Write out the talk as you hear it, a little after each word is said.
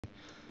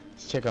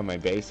Let's check out my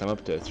base. I'm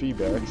up to 3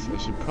 barracks. I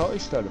should probably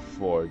start a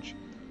forge.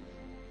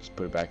 Just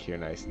put it back here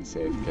nice and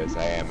safe because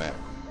I am at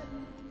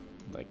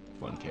like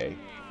 1k,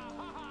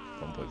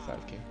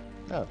 1.5k.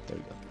 Oh, there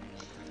we go.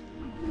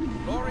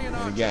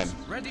 And again,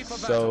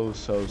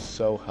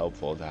 so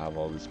helpful to have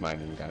all this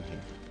mining down here.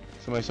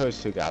 So my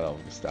swords took out all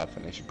the stuff,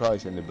 and I should probably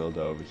send a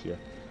builder over here,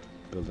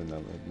 build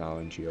another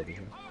knowledge over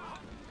here.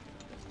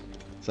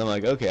 So I'm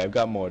like, okay, I've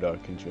got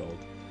Mordor controlled.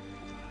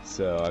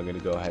 So I'm gonna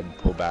go ahead and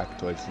pull back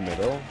towards the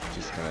middle,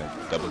 just kind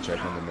of double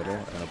check on the middle,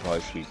 and I'll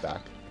probably sweep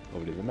back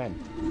over to the men.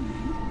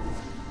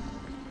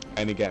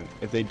 And again,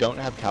 if they don't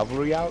have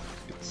cavalry out,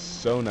 it's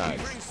so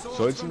nice.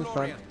 Swords in the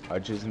front,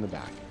 archers in the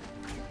back,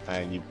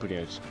 and you pretty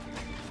much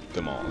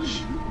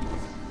demolish.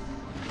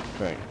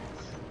 Very nice.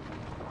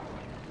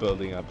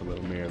 Building up a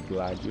little mirror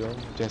Bellagio,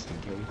 just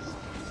in case.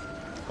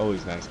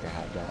 Always nice to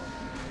have that.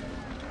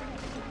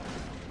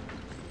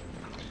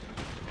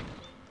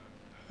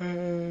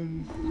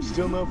 And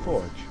still no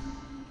forge.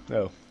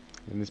 No,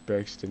 and this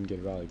barracks didn't get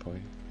a rally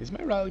point. Is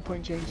my rally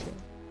point changed yet?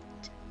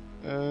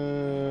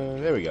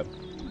 There we go.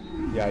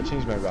 Yeah, I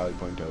changed my rally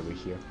point over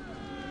here.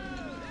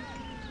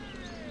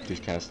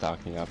 Just kind of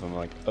stocking up. I'm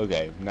like,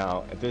 okay,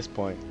 now at this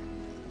point,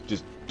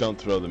 just don't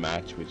throw the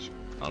match, which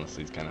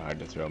honestly is kind of hard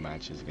to throw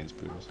matches against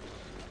brutals.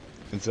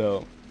 And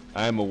so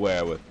I'm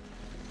aware with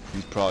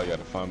he's probably got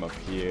a farm up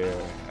here,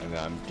 and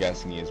I'm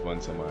guessing he has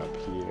one somewhere up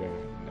here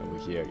and over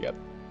here. Yep.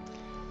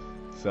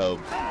 So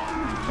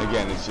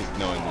again, it's just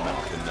knowing the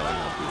map and knowing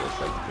how brutals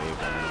like to behave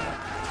on the map.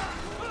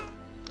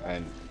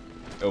 And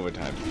over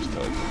time, you just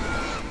totally figure it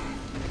out.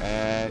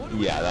 And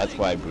yeah, that's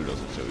why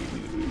brutals are so easy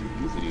to beat,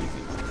 because they do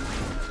things.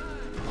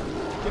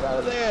 Get out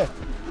of there!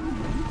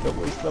 Don't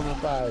waste level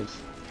 5s.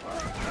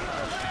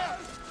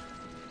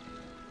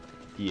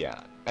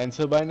 Yeah, and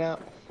so by now,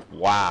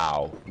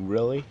 wow,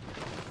 really?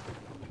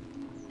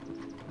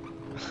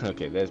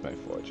 Okay, there's my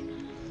forge.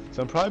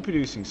 So I'm probably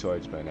producing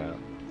swords by now.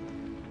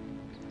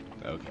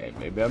 Okay,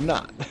 maybe I'm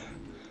not.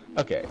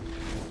 Okay,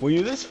 when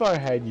you're this far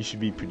ahead, you should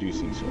be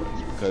producing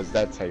swords, because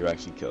that's how you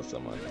actually kill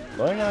someone.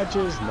 Lawyer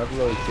archers never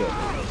really kill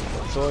them,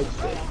 but swords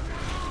do.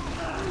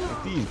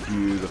 Like these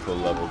beautiful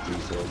level 2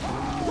 swords.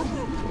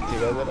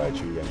 Take out that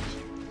archery range.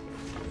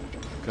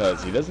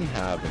 Because he doesn't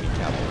have any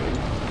cavalry,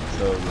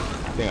 so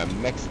the thing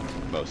I'm next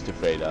most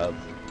afraid of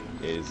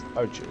is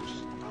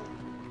archers.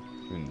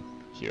 And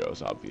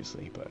heroes,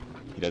 obviously, but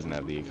he doesn't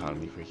have the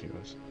economy for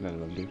heroes. None of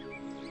them do.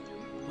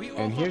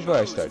 And here's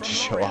where I start to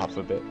show off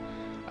a bit.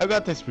 I've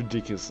got this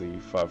ridiculously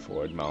far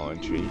forward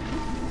Malon tree,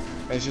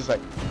 and it's just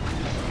like,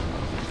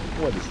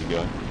 what is he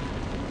doing?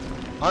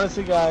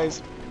 Honestly,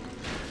 guys,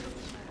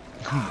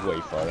 I'm way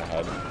far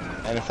ahead,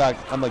 and in fact,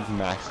 I'm like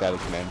maxed out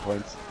of command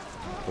points,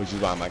 which is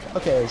why I'm like,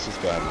 okay, let's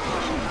just go ahead and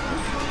finish it.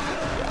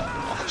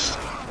 Yeah,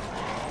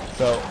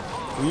 so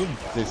when you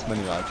have this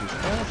many launchers,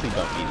 I honestly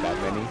don't need that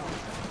many,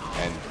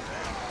 and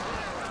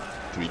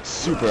to be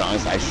super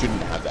honest, I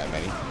shouldn't have that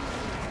many.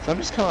 So I'm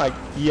just kind of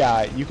like,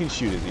 yeah, you can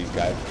shoot at these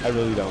guys. I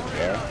really don't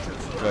care.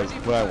 Because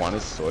what I want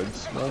is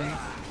swordsmen.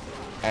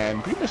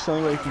 And pretty much the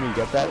only way for me to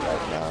get that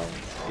right now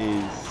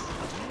is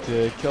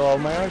to kill all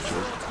my archers.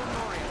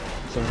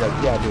 So I was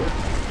like, yeah, do it.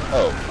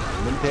 Oh,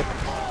 limp tip,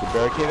 the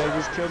barricade I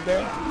just killed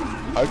there.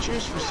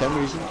 Archers, for some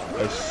reason,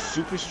 are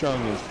super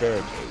strong against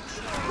barricades.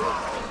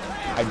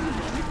 I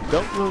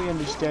don't really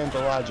understand the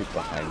logic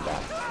behind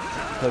that.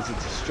 Because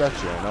it's a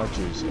structure, and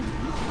archers, in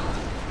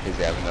case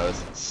you haven't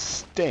noticed,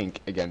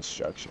 stink against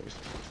structures.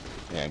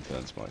 Yeah, I'm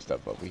feeling some more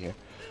stuff over here.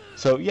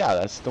 So yeah,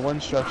 that's the one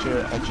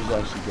structure archers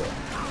actually good.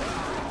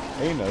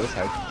 And you notice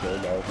I can kill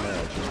that with my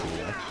archers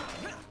pretty much.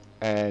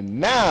 And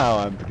now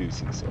I'm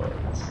producing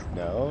swords.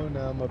 No,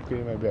 now I'm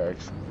upgrading my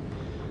barracks.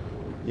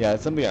 Yeah,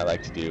 it's something I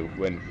like to do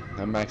when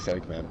I'm maxed out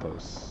of command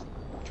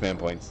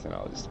points, then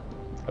I'll just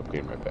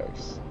upgrade my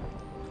barracks.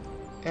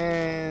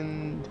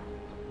 And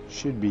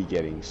should be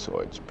getting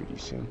swords pretty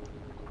soon.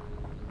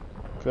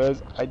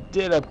 Because I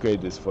did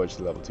upgrade this forge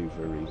to level 2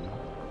 for a reason.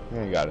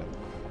 And I got a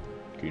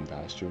green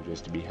pasture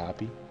just to be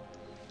happy.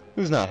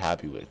 Who's not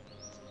happy with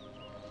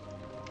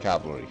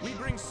cavalry?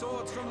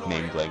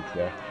 Name blank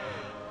there.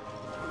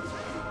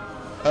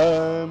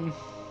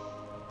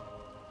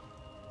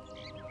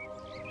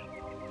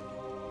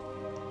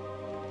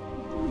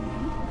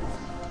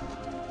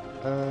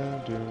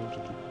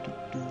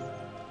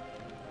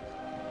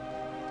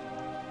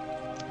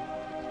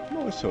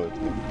 More swords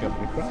maybe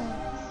coming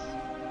across.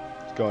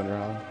 Going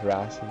around,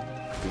 harassing,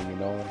 being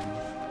annoying.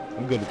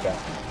 I'm good at that.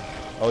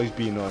 Always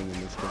be annoying in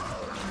this game.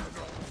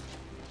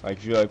 Like,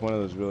 if you're like one of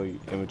those really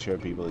immature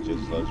people that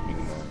just loves being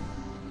annoying.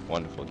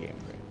 Wonderful game,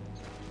 great.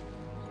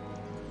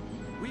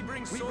 We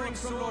bring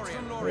swords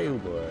from Lorien.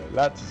 Oh boy,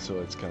 lots of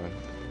swords coming.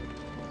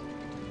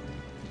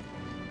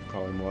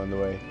 Probably more on the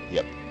way.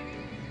 Yep.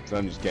 So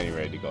I'm just getting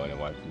ready to go in and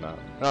wipe them out.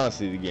 And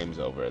honestly, the game's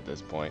over at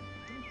this point.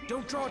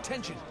 Don't draw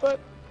attention.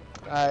 But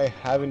I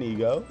have an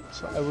ego,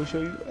 so I will show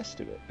you the rest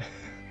of it.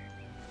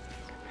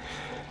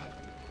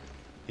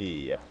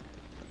 Yep.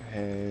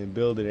 And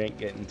builder ain't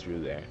getting through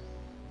there.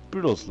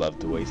 Brutals love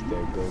to waste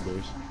their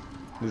builders.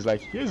 He's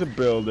like, here's a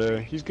builder.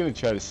 He's gonna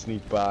try to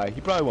sneak by.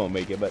 He probably won't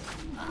make it, but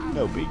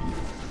no biggie.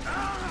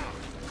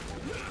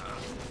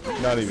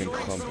 Not even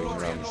clumping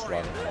around the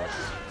slaughterhouse.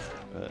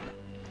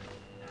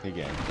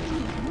 Again.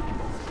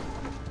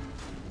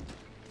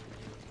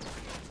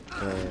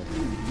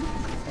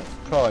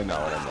 Probably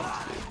not what I meant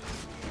to do.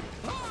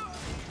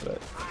 But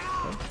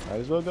might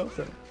as well go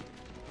for it.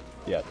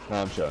 Yeah,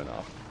 now I'm showing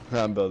off.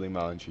 I'm building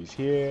mountain trees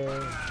here,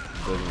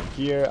 building them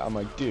here. I'm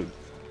like, dude,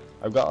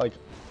 I've got like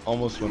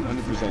almost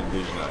 100%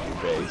 vision on your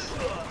base,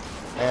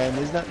 and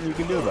there's nothing you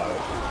can do about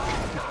it.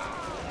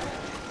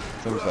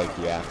 Someone's like,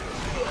 yeah,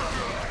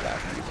 that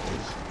can be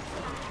close.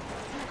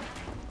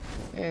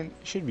 And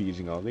should be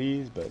using all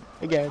these, but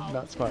again,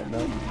 not smart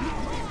enough.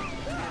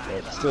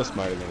 But still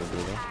smarter than a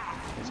Brutal.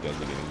 These guys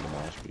are getting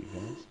demolished for you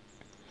guys.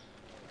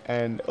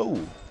 And oh,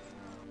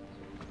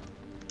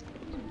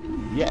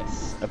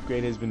 yes,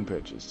 upgrade has been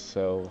purchased,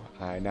 so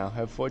I now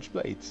have forged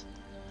blades.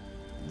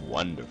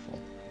 Wonderful.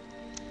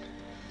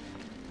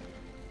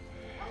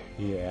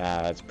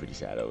 Yeah, that's pretty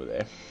sad over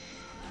there.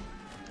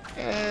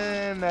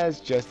 And that's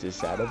just as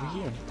sad over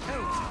here.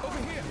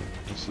 Over here.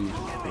 You see,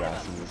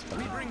 grass in this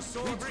We bring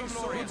swords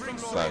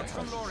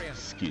from Lorien.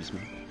 Excuse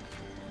me.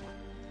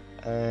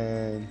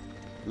 And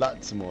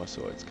lots of more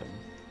swords coming.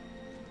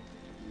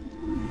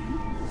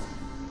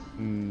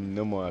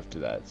 No more after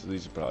that, so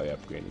these are probably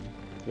upgrading.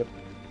 Yep.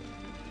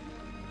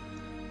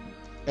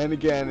 And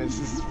again, it's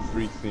this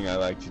freak thing I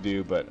like to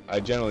do, but I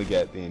generally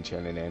get the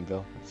enchanted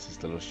anvil. It's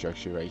this little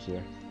structure right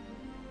here.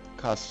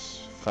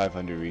 Costs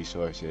 500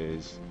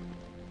 resources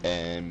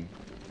and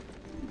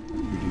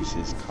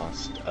reduces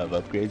cost of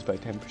upgrades by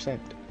 10%.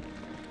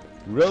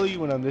 Really,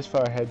 when I'm this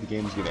far ahead, the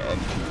game's gonna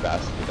end too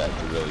fast for that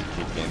to really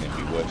kick in and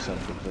be worth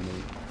something for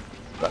me.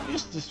 But I'm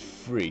just this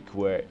freak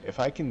where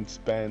if I can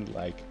spend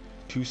like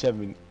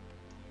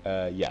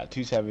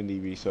 270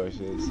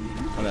 resources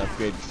on an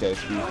upgrade instead of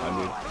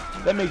 300,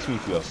 that makes me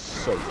feel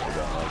so good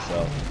about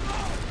myself.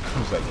 I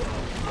was like,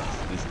 yes,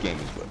 this game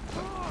is worth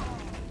playing,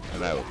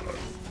 and I will play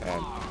it.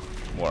 And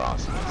more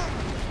awesomeness.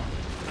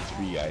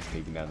 3 guys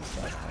taking down the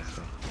slaughterhouse.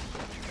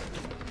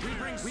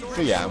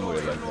 So yeah, I'm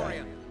weird like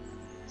that.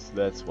 So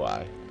that's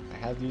why I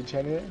have the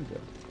enchanted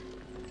anvil.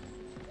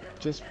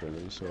 Just for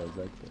little swords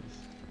like this.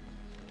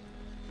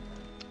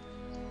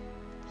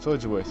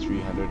 Swords are worth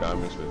 300,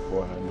 armor's worth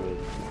 400.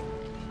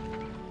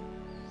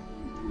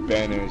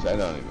 Banners, I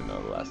don't even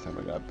know the last time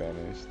I got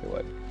banners. They're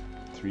what?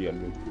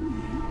 300.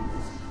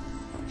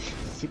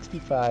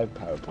 65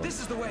 power points. This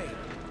is the way.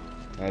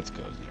 That's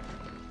cozy.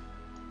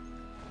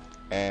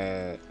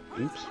 And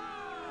oops.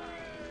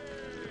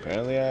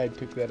 Apparently I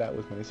took that out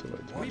with my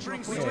swords. And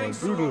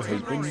Brutal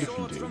has been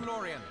defeated.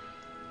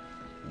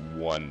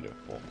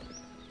 Wonderful.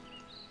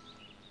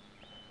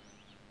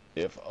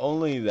 If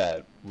only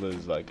that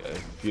was like a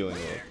feeling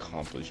of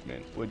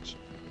accomplishment, which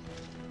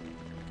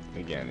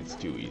again, it's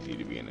too easy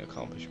to be an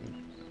accomplishment.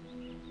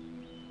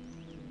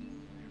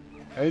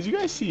 As you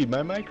guys see,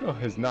 my micro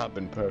has not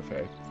been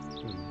perfect.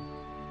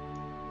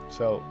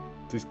 So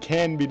this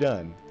can be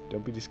done.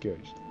 Don't be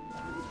discouraged.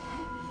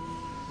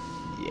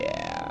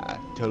 Yeah,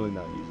 totally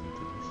not using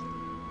things.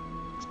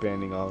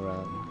 Expanding all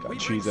around. Got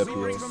trees up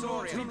here.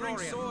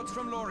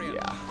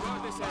 Yeah.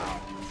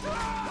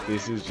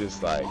 This is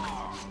just like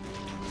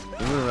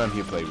everyone around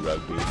here play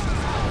rugby.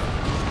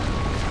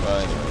 Well,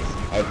 anyways,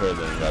 I've heard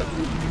that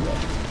rugby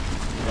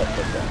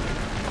football.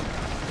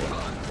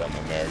 Some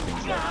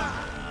Americans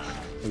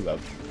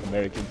love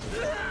Americans.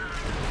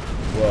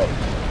 Well,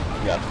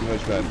 yeah, pretty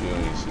much what I'm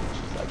doing is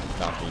just like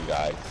knocking a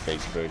guy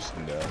face first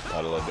into a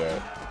puddle of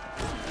dirt.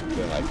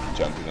 Then like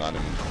jumping on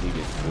him and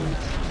cleating his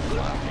boots and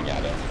laughing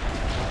at him.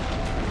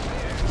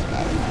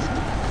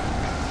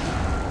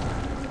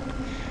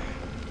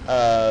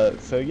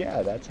 So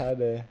yeah, that's how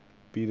to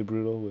beat a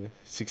Brutal with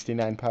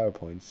 69 power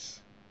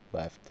points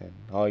left, and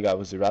all I got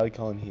was the rally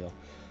call and heal.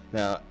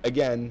 Now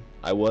again,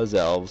 I was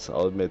elves,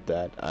 I'll admit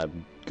that.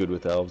 I'm good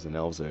with elves, and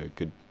elves are a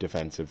good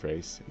defensive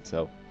race, and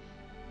so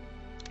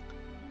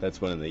that's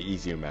one of the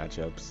easier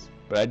matchups.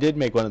 But I did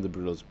make one of the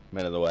Brutals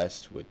Men of the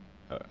West with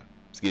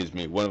excuse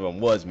me, one of them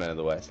was Men of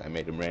the West. I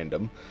made him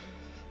random,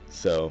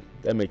 so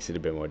that makes it a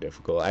bit more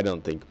difficult. I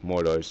don't think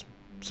Mordor's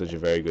such a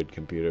very good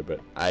computer,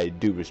 but I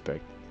do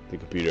respect the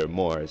computer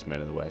more as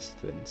Men of the West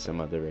than some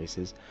other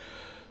races.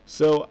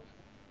 So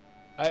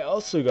I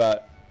also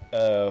got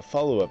a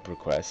follow-up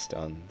request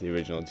on the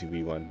original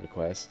 2v1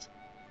 request,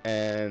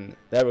 and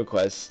that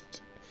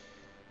request,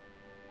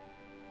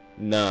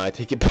 no, I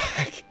take it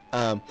back.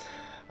 I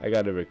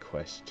got a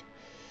request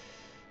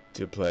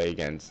to play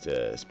against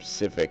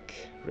specific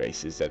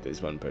races that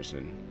this one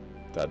person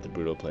thought the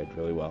Brutal played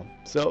really well.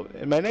 So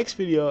in my next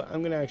video,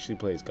 I'm gonna actually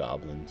play as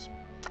goblins,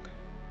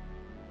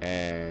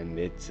 and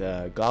it's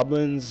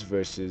goblins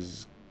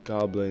versus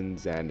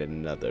goblins and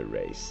another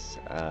race,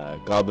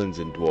 goblins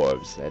and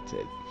dwarves. That's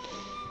it.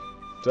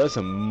 So that's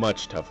a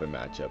much tougher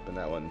matchup, and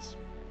that one's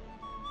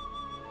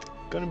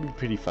gonna be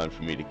pretty fun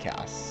for me to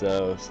cast.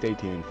 So stay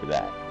tuned for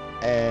that.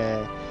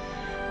 And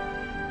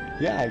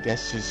yeah, I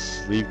guess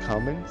just leave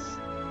comments.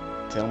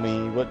 tell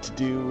me what to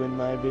do in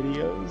my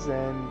videos,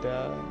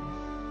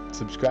 and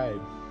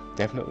subscribe.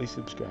 Definitely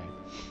subscribe.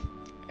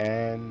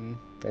 And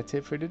that's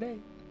it for today.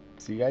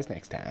 See you guys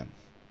next time.